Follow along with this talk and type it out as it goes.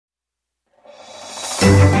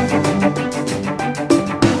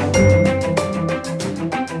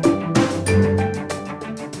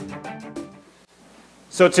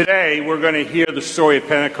So today we're going to hear the story of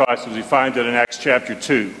Pentecost as we find it in Acts chapter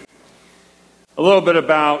 2. A little bit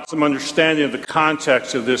about some understanding of the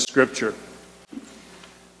context of this scripture.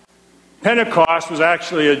 Pentecost was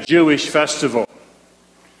actually a Jewish festival.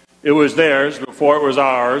 It was theirs before it was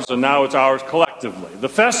ours, and now it's ours collectively. The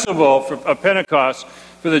festival of Pentecost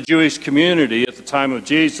for the Jewish community at the time of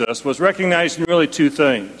Jesus was recognizing really two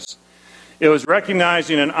things. It was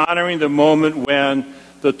recognizing and honoring the moment when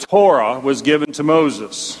the Torah was given to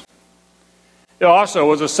Moses. It also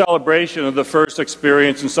was a celebration of the first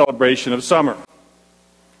experience and celebration of summer.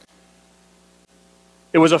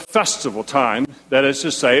 It was a festival time, that is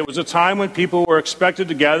to say, it was a time when people were expected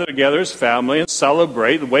to gather together as family and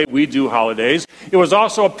celebrate the way we do holidays. It was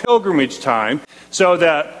also a pilgrimage time, so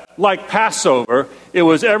that, like Passover, it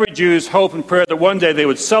was every Jew's hope and prayer that one day they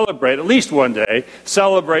would celebrate, at least one day,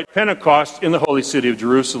 celebrate Pentecost in the holy city of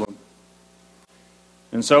Jerusalem.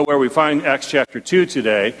 And so where we find Acts chapter 2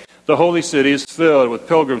 today, the holy city is filled with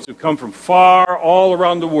pilgrims who come from far all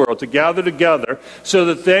around the world to gather together so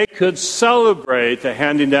that they could celebrate the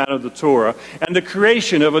handing down of the Torah and the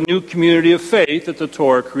creation of a new community of faith that the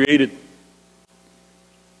Torah created.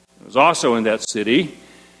 It was also in that city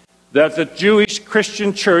that the Jewish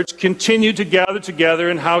Christian church continued to gather together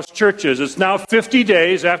in house churches. It's now 50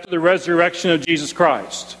 days after the resurrection of Jesus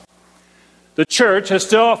Christ. The church has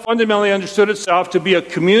still fundamentally understood itself to be a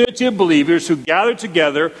community of believers who gather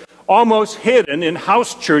together, almost hidden in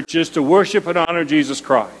house churches, to worship and honor Jesus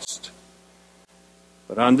Christ.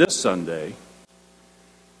 But on this Sunday,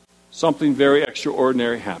 something very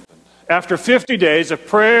extraordinary happened. After 50 days of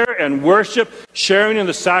prayer and worship, sharing in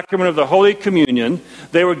the sacrament of the Holy Communion,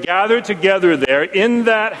 they were gathered together there in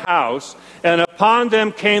that house, and upon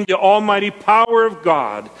them came the almighty power of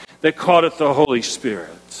God. They called it the Holy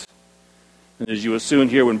Spirit. And as you will soon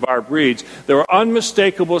hear when Barb reads, there were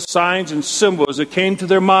unmistakable signs and symbols that came to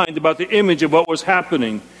their mind about the image of what was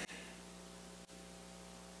happening.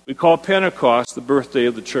 We call Pentecost the birthday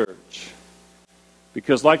of the church.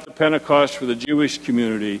 Because like the Pentecost for the Jewish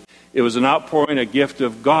community, it was an outpouring, a gift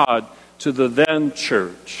of God to the then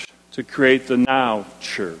church, to create the now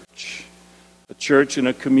church. A church in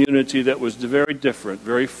a community that was very different,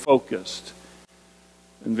 very focused,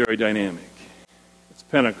 and very dynamic. It's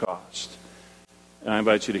Pentecost. And I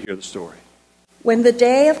invite you to hear the story. When the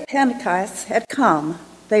day of Pentecost had come,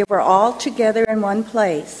 they were all together in one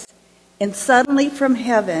place. And suddenly from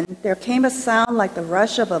heaven there came a sound like the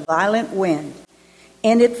rush of a violent wind,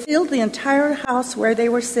 and it filled the entire house where they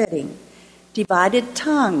were sitting. Divided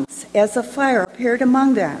tongues as a fire appeared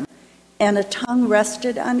among them, and a tongue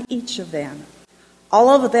rested on each of them. All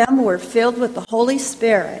of them were filled with the Holy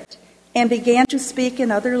Spirit and began to speak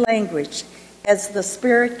in other language as the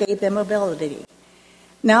Spirit gave them ability.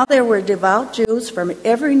 Now there were devout Jews from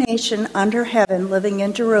every nation under heaven living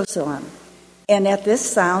in Jerusalem. And at this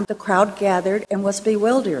sound the crowd gathered and was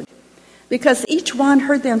bewildered, because each one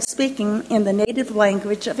heard them speaking in the native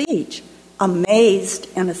language of each. Amazed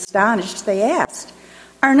and astonished, they asked,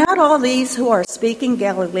 "Are not all these who are speaking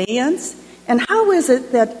Galileans? And how is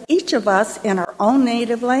it that each of us in our own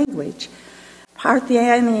native language,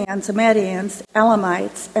 Parthians, Medians,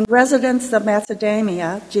 Elamites, and residents of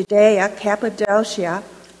Macedonia, Judea, Cappadocia,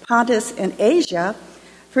 Pontus, and Asia,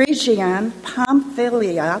 Phrygia,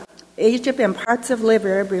 Pamphylia, Egypt, and parts of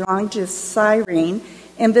Libya belonging to Cyrene,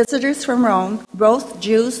 and visitors from Rome, both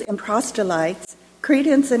Jews and proselytes,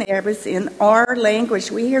 Cretans and Arabs, in our language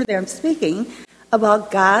we hear them speaking about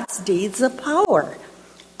God's deeds of power."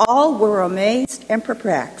 All were amazed and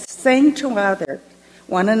perplexed, saying to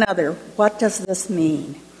one another, "What does this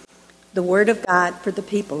mean?" The word of God for the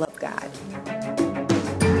people of God.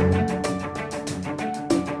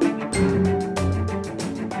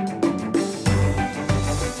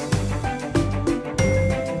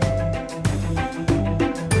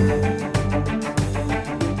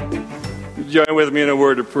 Join with me in a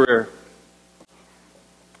word of prayer.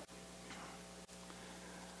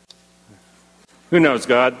 Who knows,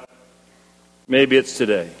 God? Maybe it's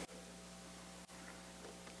today.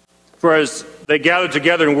 For as they gathered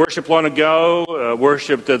together and worshiped long ago,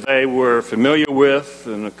 worship that they were familiar with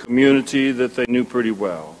in a community that they knew pretty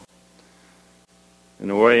well, in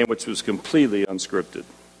a way in which was completely unscripted.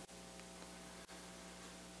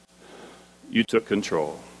 You took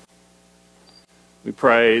control. We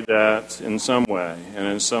pray that in some way and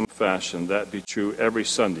in some fashion that be true every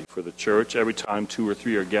Sunday for the church, every time 2 or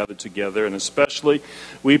 3 are gathered together. And especially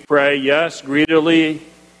we pray, yes, greedily,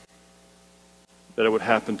 that it would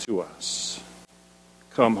happen to us.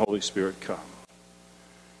 Come, Holy Spirit, come.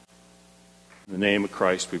 In the name of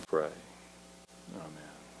Christ we pray.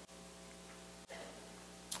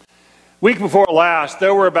 Week before last,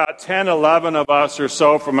 there were about 10, 11 of us or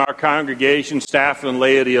so from our congregation, staff and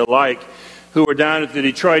laity alike, who were down at the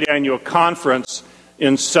Detroit Annual Conference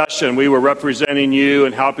in session. We were representing you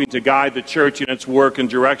and helping to guide the church in its work and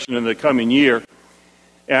direction in the coming year.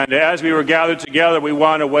 And as we were gathered together, we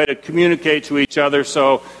wanted a way to communicate to each other,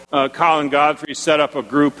 so Colin Godfrey set up a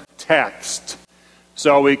group text.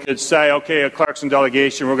 So we could say, okay, a Clarkson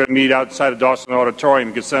delegation, we're going to meet outside of Dawson Auditorium.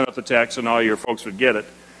 You could send out the text and all your folks would get it.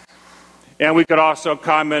 And we could also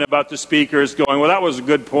comment about the speakers going, well, that was a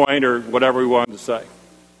good point, or whatever we wanted to say.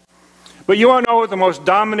 But you want to know what the most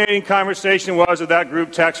dominating conversation was of that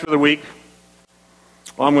group text for the week?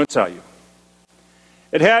 Well, I'm going to tell you.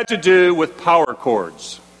 It had to do with power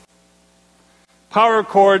cords. Power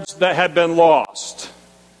cords that had been lost.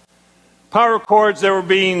 Power cords that were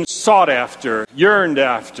being sought after, yearned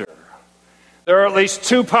after. There are at least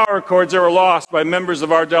 2 power cords that were lost by members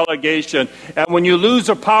of our delegation. And when you lose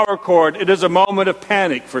a power cord, it is a moment of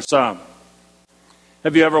panic for some.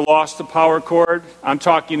 Have you ever lost a power cord? I'm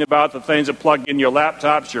talking about the things that plug in your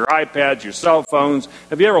laptops, your iPads, your cell phones.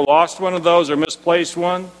 Have you ever lost one of those or misplaced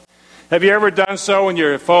one? Have you ever done so when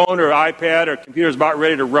your phone or iPad or computer is about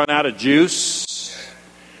ready to run out of juice?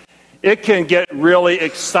 It can get really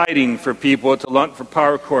exciting for people to look for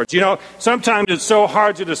power cords. You know, sometimes it's so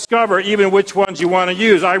hard to discover even which ones you want to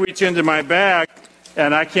use. I reach into my bag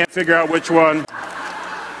and I can't figure out which one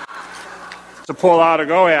to pull out or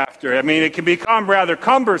go after. I mean, it can become rather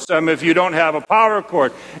cumbersome if you don't have a power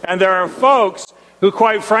cord. And there are folks who,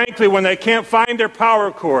 quite frankly, when they can't find their power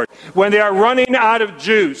cord, when they are running out of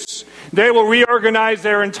juice, they will reorganize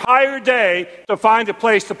their entire day to find a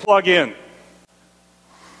place to plug in.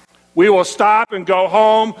 We will stop and go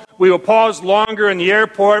home. We will pause longer in the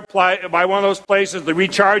airport by one of those places, the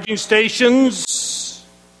recharging stations.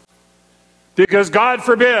 Because God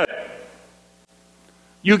forbid,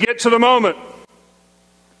 you get to the moment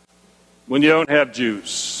when you don't have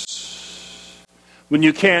juice. When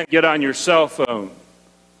you can't get on your cell phone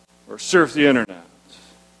or surf the internet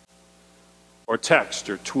or text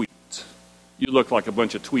or tweet. You look like a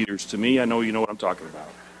bunch of tweeters to me. I know you know what I'm talking about.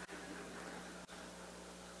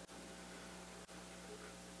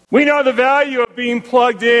 We know the value of being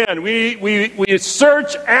plugged in. We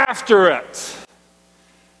search after it.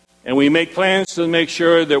 And we make plans to make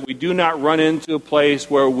sure that we do not run into a place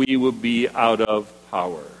where we will be out of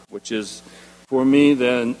power. Which is, for me,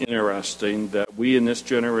 then, interesting that we in this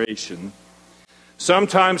generation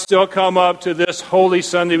sometimes still come up to this Holy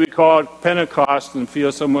Sunday we call Pentecost and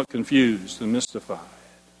feel somewhat confused and mystified.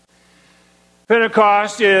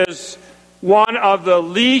 Pentecost is one of the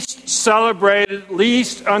least celebrated,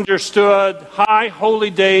 least understood high holy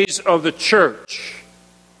days of the church.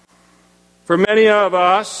 For many of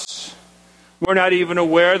us, we're not even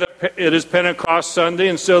aware that it is Pentecost Sunday,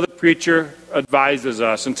 and so the preacher advises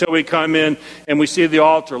us until we come in and we see the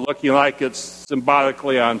altar looking like it's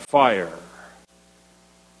symbolically on fire.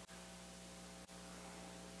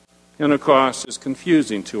 Pentecost is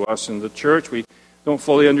confusing to us in the church. We don't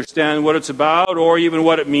fully understand what it's about or even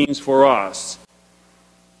what it means for us.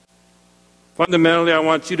 Fundamentally, I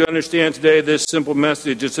want you to understand today this simple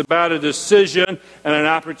message. It's about a decision and an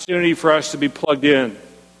opportunity for us to be plugged in.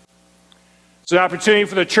 It's an opportunity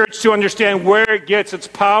for the church to understand where it gets its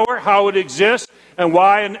power, how it exists, and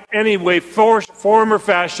why in any way, form, or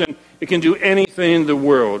fashion it can do anything in the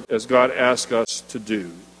world as God asks us to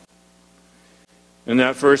do. In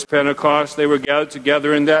that first Pentecost, they were gathered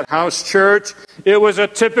together in that house church. It was a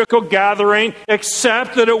typical gathering,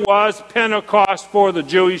 except that it was Pentecost for the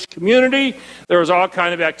Jewish community. There was all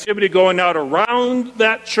kind of activity going out around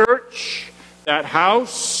that church, that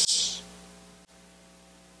house.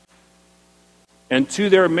 And to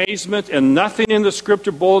their amazement, and nothing in the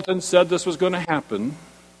scripture bulletin said this was going to happen,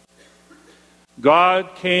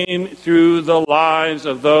 God came through the lives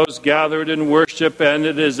of those gathered in worship, and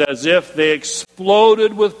it is as if they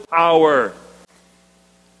exploded with power.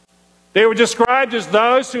 They were described as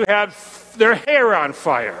those who had their hair on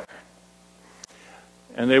fire.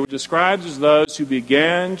 And they were described as those who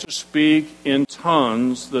began to speak in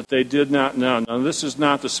tongues that they did not know. Now, this is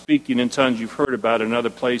not the speaking in tongues you've heard about in other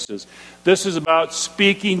places. This is about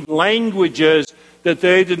speaking languages that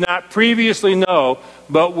they did not previously know,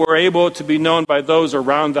 but were able to be known by those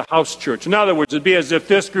around the house church. In other words, it'd be as if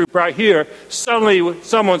this group right here, suddenly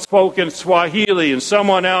someone spoke in Swahili and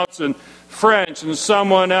someone else in French and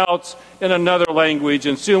someone else in another language,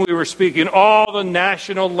 and soon we were speaking all the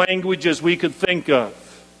national languages we could think of.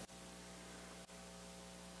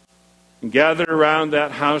 And gathered around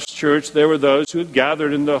that house church, there were those who had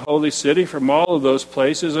gathered in the holy city from all of those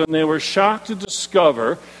places, and they were shocked to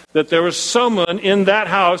discover that there was someone in that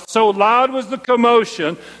house. So loud was the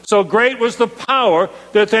commotion, so great was the power,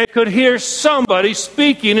 that they could hear somebody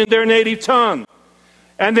speaking in their native tongue.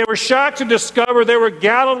 And they were shocked to discover they were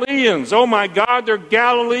Galileans. Oh my God, they're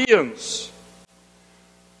Galileans.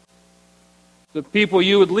 The people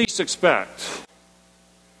you would least expect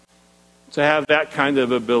to have that kind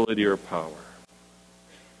of ability or power.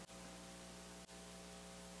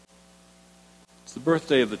 It's the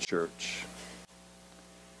birthday of the church.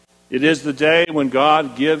 It is the day when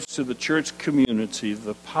God gives to the church community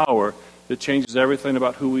the power that changes everything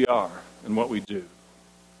about who we are and what we do.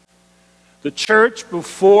 The church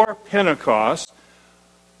before Pentecost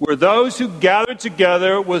were those who gathered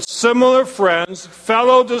together with similar friends,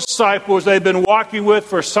 fellow disciples they'd been walking with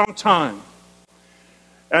for some time.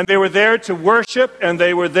 And they were there to worship, and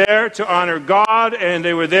they were there to honor God, and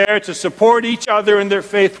they were there to support each other in their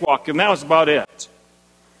faith walk, and that was about it.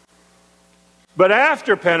 But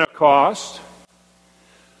after Pentecost,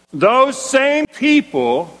 those same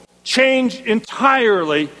people changed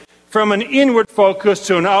entirely from an inward focus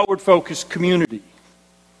to an outward focused community.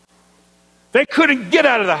 They couldn't get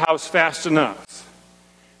out of the house fast enough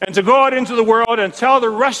and to go out into the world and tell the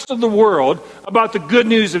rest of the world about the good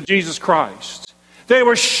news of Jesus Christ. They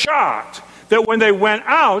were shocked that when they went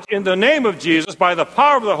out in the name of Jesus by the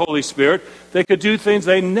power of the Holy Spirit, they could do things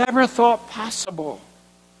they never thought possible.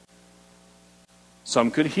 Some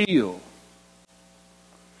could heal.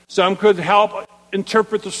 Some could help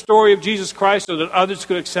interpret the story of Jesus Christ so that others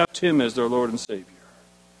could accept Him as their Lord and Savior.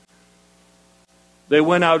 They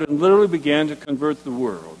went out and literally began to convert the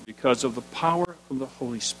world because of the power of the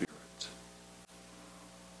Holy Spirit.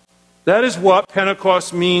 That is what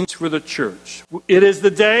Pentecost means for the church. It is the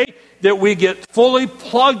day that we get fully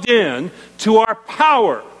plugged in to our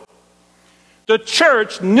power. The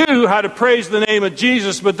church knew how to praise the name of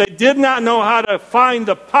Jesus, but they did not know how to find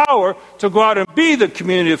the power to go out and be the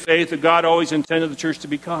community of faith that God always intended the church to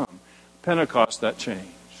become. Pentecost, that changed.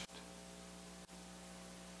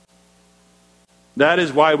 That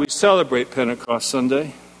is why we celebrate Pentecost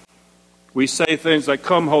Sunday. We say things like,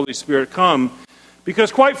 "Come, Holy Spirit, come,"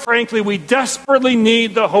 because quite frankly, we desperately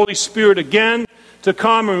need the Holy Spirit again to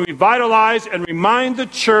come and revitalize and remind the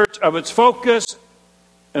church of its focus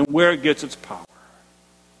and where it gets its power.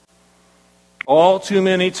 All too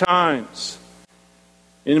many times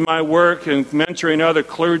in my work and mentoring other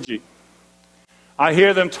clergy, I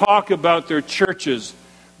hear them talk about their churches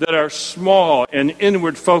that are small and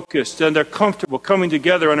inward focused, and they're comfortable coming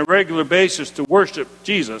together on a regular basis to worship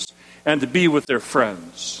Jesus and to be with their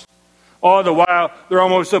friends. All the while, they're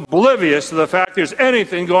almost oblivious to the fact there's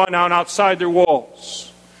anything going on outside their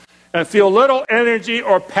walls, and feel little energy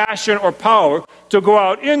or passion or power to go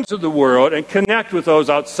out into the world and connect with those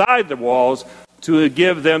outside the walls to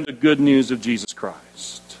give them the good news of Jesus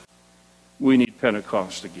Christ. We need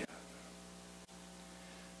Pentecost again.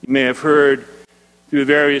 You may have heard through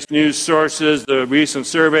various news sources the recent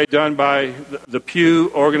survey done by the Pew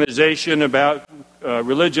organization about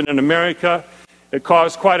religion in America. It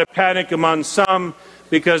caused quite a panic among some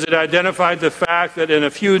because it identified the fact that in a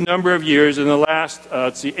few number of years, in the last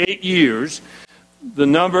 8 years, the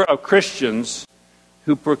number of Christians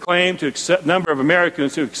who proclaim to accept, number of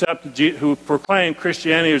Americans who proclaim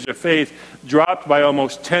Christianity as their faith dropped by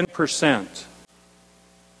almost 10%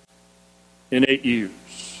 in 8 years.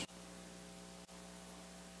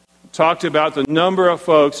 Talked about the number of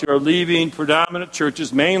folks who are leaving predominant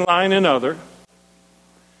churches, mainline and other,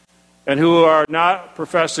 and who are not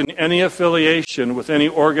professing any affiliation with any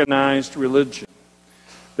organized religion.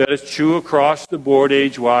 That is true across the board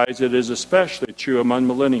age-wise. It is especially true among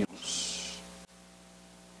millennials.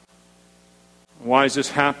 Why does this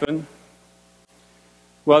happen?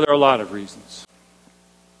 Well, there are a lot of reasons.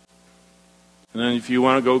 And then if you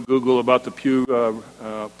want to go Google about the Pew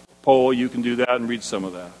poll, you can do that and read some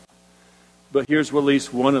of that. But here's at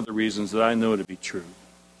least one of the reasons that I know to be true.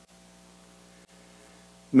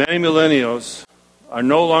 Many millennials are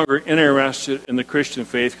no longer interested in the Christian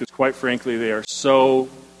faith because, quite frankly, they are so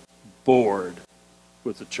bored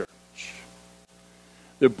with the church.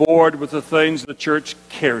 They're bored with the things the church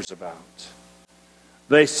cares about.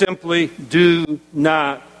 They simply do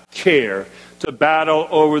not care to battle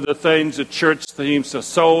over the things the church seems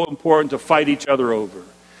so important to fight each other over.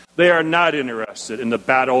 They are not interested in the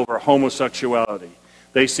battle over homosexuality.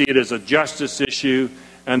 They see it as a justice issue,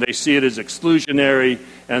 and they see it as exclusionary,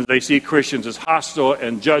 and they see Christians as hostile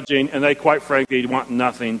and judging, and they quite frankly want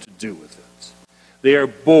nothing to do with it. They are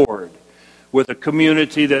bored with a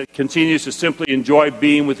community that continues to simply enjoy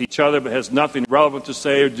being with each other but has nothing relevant to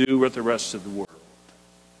say or do with the rest of the world.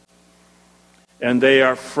 And they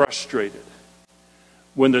are frustrated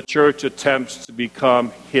when the church attempts to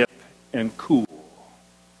become hip and cool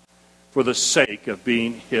for the sake of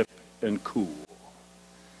being hip and cool.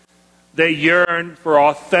 They yearn for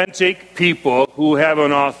authentic people who have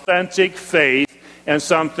an authentic faith and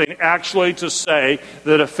something actually to say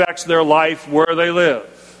that affects their life where they live.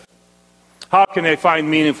 How can they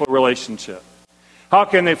find meaningful relationship? How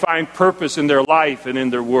can they find purpose in their life and in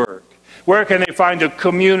their work? Where can they find a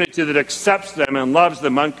community that accepts them and loves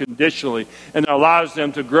them unconditionally and allows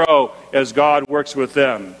them to grow as God works with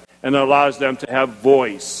them and allows them to have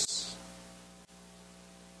voice?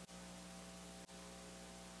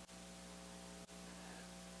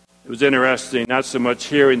 It was interesting, not so much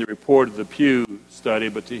hearing the report of the Pew study,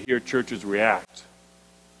 but to hear churches react.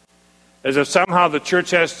 As if somehow the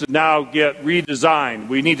church has to now get redesigned.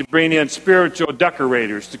 We need to bring in spiritual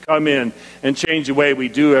decorators to come in and change the way we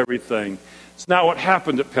do everything. It's not what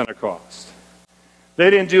happened at Pentecost.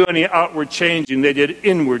 They didn't do any outward changing, they did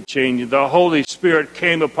inward changing. The Holy Spirit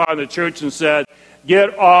came upon the church and said,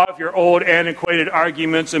 get off your old antiquated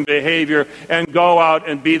arguments and behavior and go out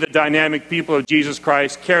and be the dynamic people of Jesus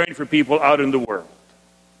Christ, caring for people out in the world.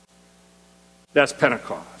 That's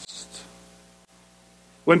Pentecost.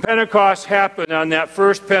 When Pentecost happened on that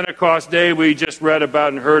first Pentecost day we just read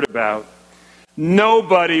about and heard about,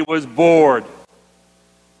 nobody was bored.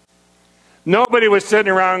 Nobody was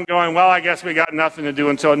sitting around going, well, I guess we got nothing to do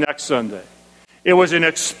until next Sunday. It was an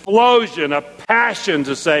explosion of passion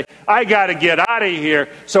to say, I got to get out of here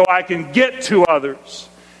so I can get to others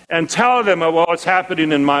and tell them about what's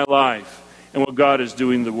happening in my life and what God is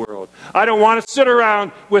doing in the world. I don't want to sit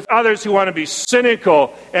around with others who want to be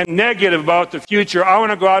cynical and negative about the future. I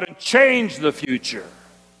want to go out and change the future.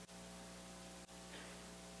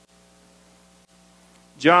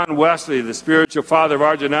 John Wesley, the spiritual father of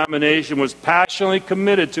our denomination, was passionately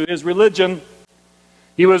committed to his religion.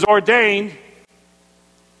 He was ordained,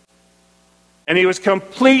 and he was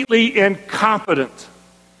completely incompetent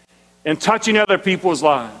in touching other people's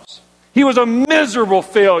lives. He was a miserable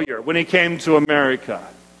failure when he came to America,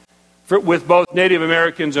 with both Native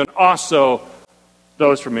Americans and also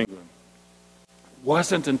those from England. It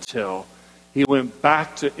wasn't until he went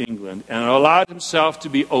back to England and allowed himself to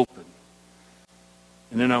be open.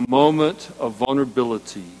 And in a moment of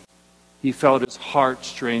vulnerability, he felt his heart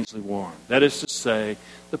strangely warm. That is to say,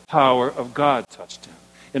 the power of God touched him.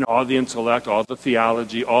 And all the intellect, all the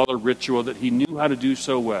theology, all the ritual that he knew how to do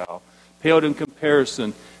so well, paled in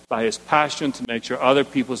comparison by his passion to make sure other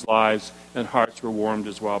people's lives and hearts were warmed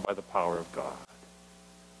as well by the power of God.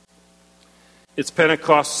 It's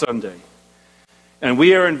Pentecost Sunday, and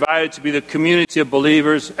we are invited to be the community of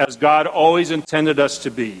believers as God always intended us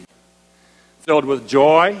to be, filled with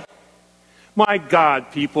joy. My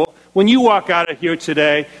God, people, when you walk out of here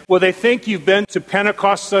today, will they think you've been to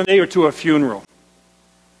Pentecost Sunday or to a funeral?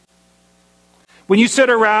 When you sit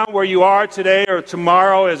around where you are today or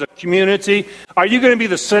tomorrow as a community, are you going to be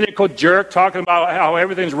the cynical jerk talking about how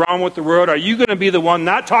everything's wrong with the world? Are you going to be the one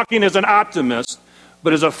not talking as an optimist,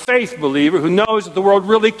 but as a faith believer who knows that the world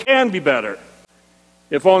really can be better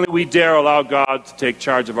if only we dare allow God to take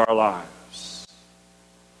charge of our lives?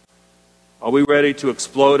 Are we ready to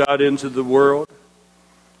explode out into the world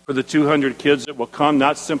for the 200 kids that will come,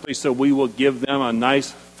 not simply so we will give them a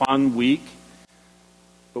nice, fun week,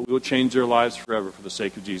 but we will change their lives forever for the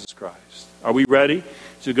sake of Jesus Christ? Are we ready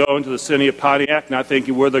to go into the city of Pontiac, not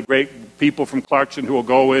thinking we're the great people from Clarkson who will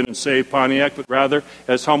go in and save Pontiac, but rather,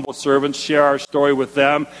 as humble servants, share our story with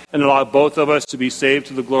them and allow both of us to be saved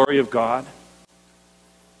to the glory of God?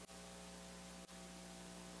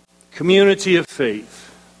 Community of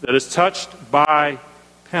faith that is touched by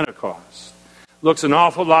Pentecost looks an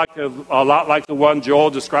awful lot like the one Joel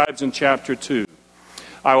describes in chapter 2.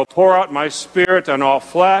 I will pour out my spirit on all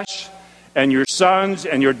flesh, and your sons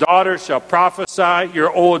and your daughters shall prophesy,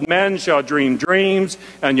 your old men shall dream dreams,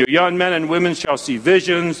 and your young men and women shall see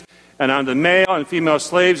visions, and on the male and female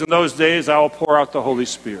slaves in those days I will pour out the Holy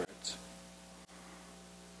Spirit.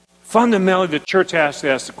 Fundamentally, the church has to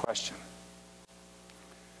ask the question,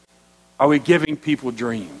 are we giving people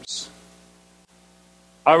dreams?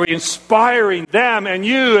 Are we inspiring them and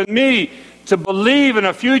you and me to believe in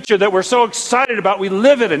a future that we're so excited about we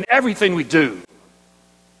live it in everything we do?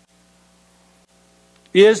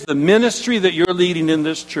 Is the ministry that you're leading in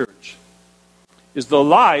this church, is the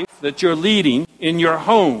life that you're leading in your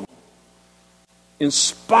home,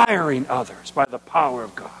 inspiring others by the power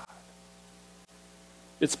of God?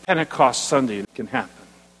 It's Pentecost Sunday and it can happen.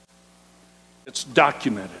 It's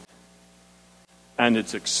documented. and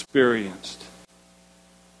it's experienced.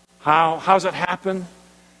 How's it happen?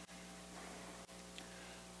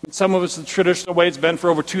 Some of us, the traditional way it's been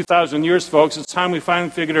for over 2,000 years, folks. It's time we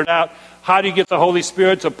finally figured it out. How do you get the Holy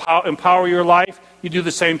Spirit to empower your life? You do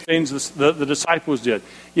the same things the disciples did.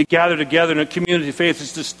 You gather together in a community of faith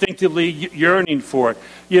that's distinctively yearning for it.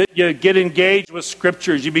 You get engaged with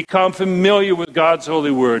Scriptures. You become familiar with God's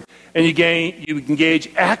holy word. And you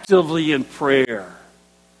engage actively in prayer,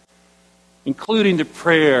 including the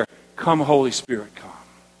prayer, "Come, Holy Spirit, come."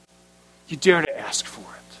 You dare to ask for it.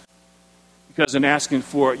 Because in asking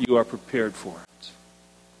for it, you are prepared for it.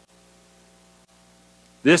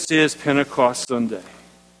 This is Pentecost Sunday.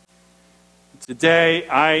 Today,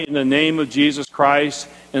 in the name of Jesus Christ,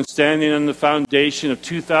 and standing on the foundation of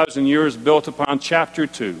 2,000 years built upon chapter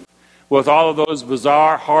 2, with all of those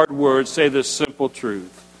bizarre, hard words, say this simple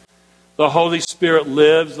truth. The Holy Spirit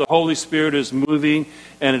lives, the Holy Spirit is moving,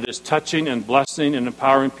 and it is touching and blessing and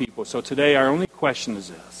empowering people. So today, our only question is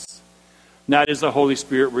this. Not is the Holy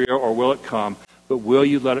Spirit real or will it come, but will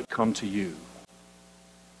you let it come to you?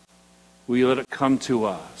 Will you let it come to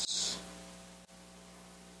us?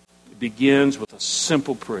 It begins with a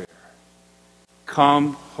simple prayer.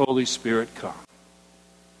 Come, Holy Spirit, come.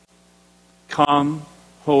 Come,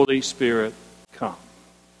 Holy Spirit, come.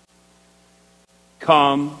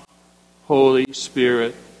 Come, Holy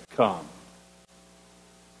Spirit, come.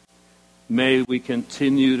 May we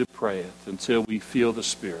continue to pray it until we feel the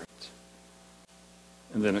Spirit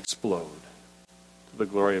and then explode to the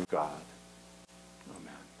glory of God.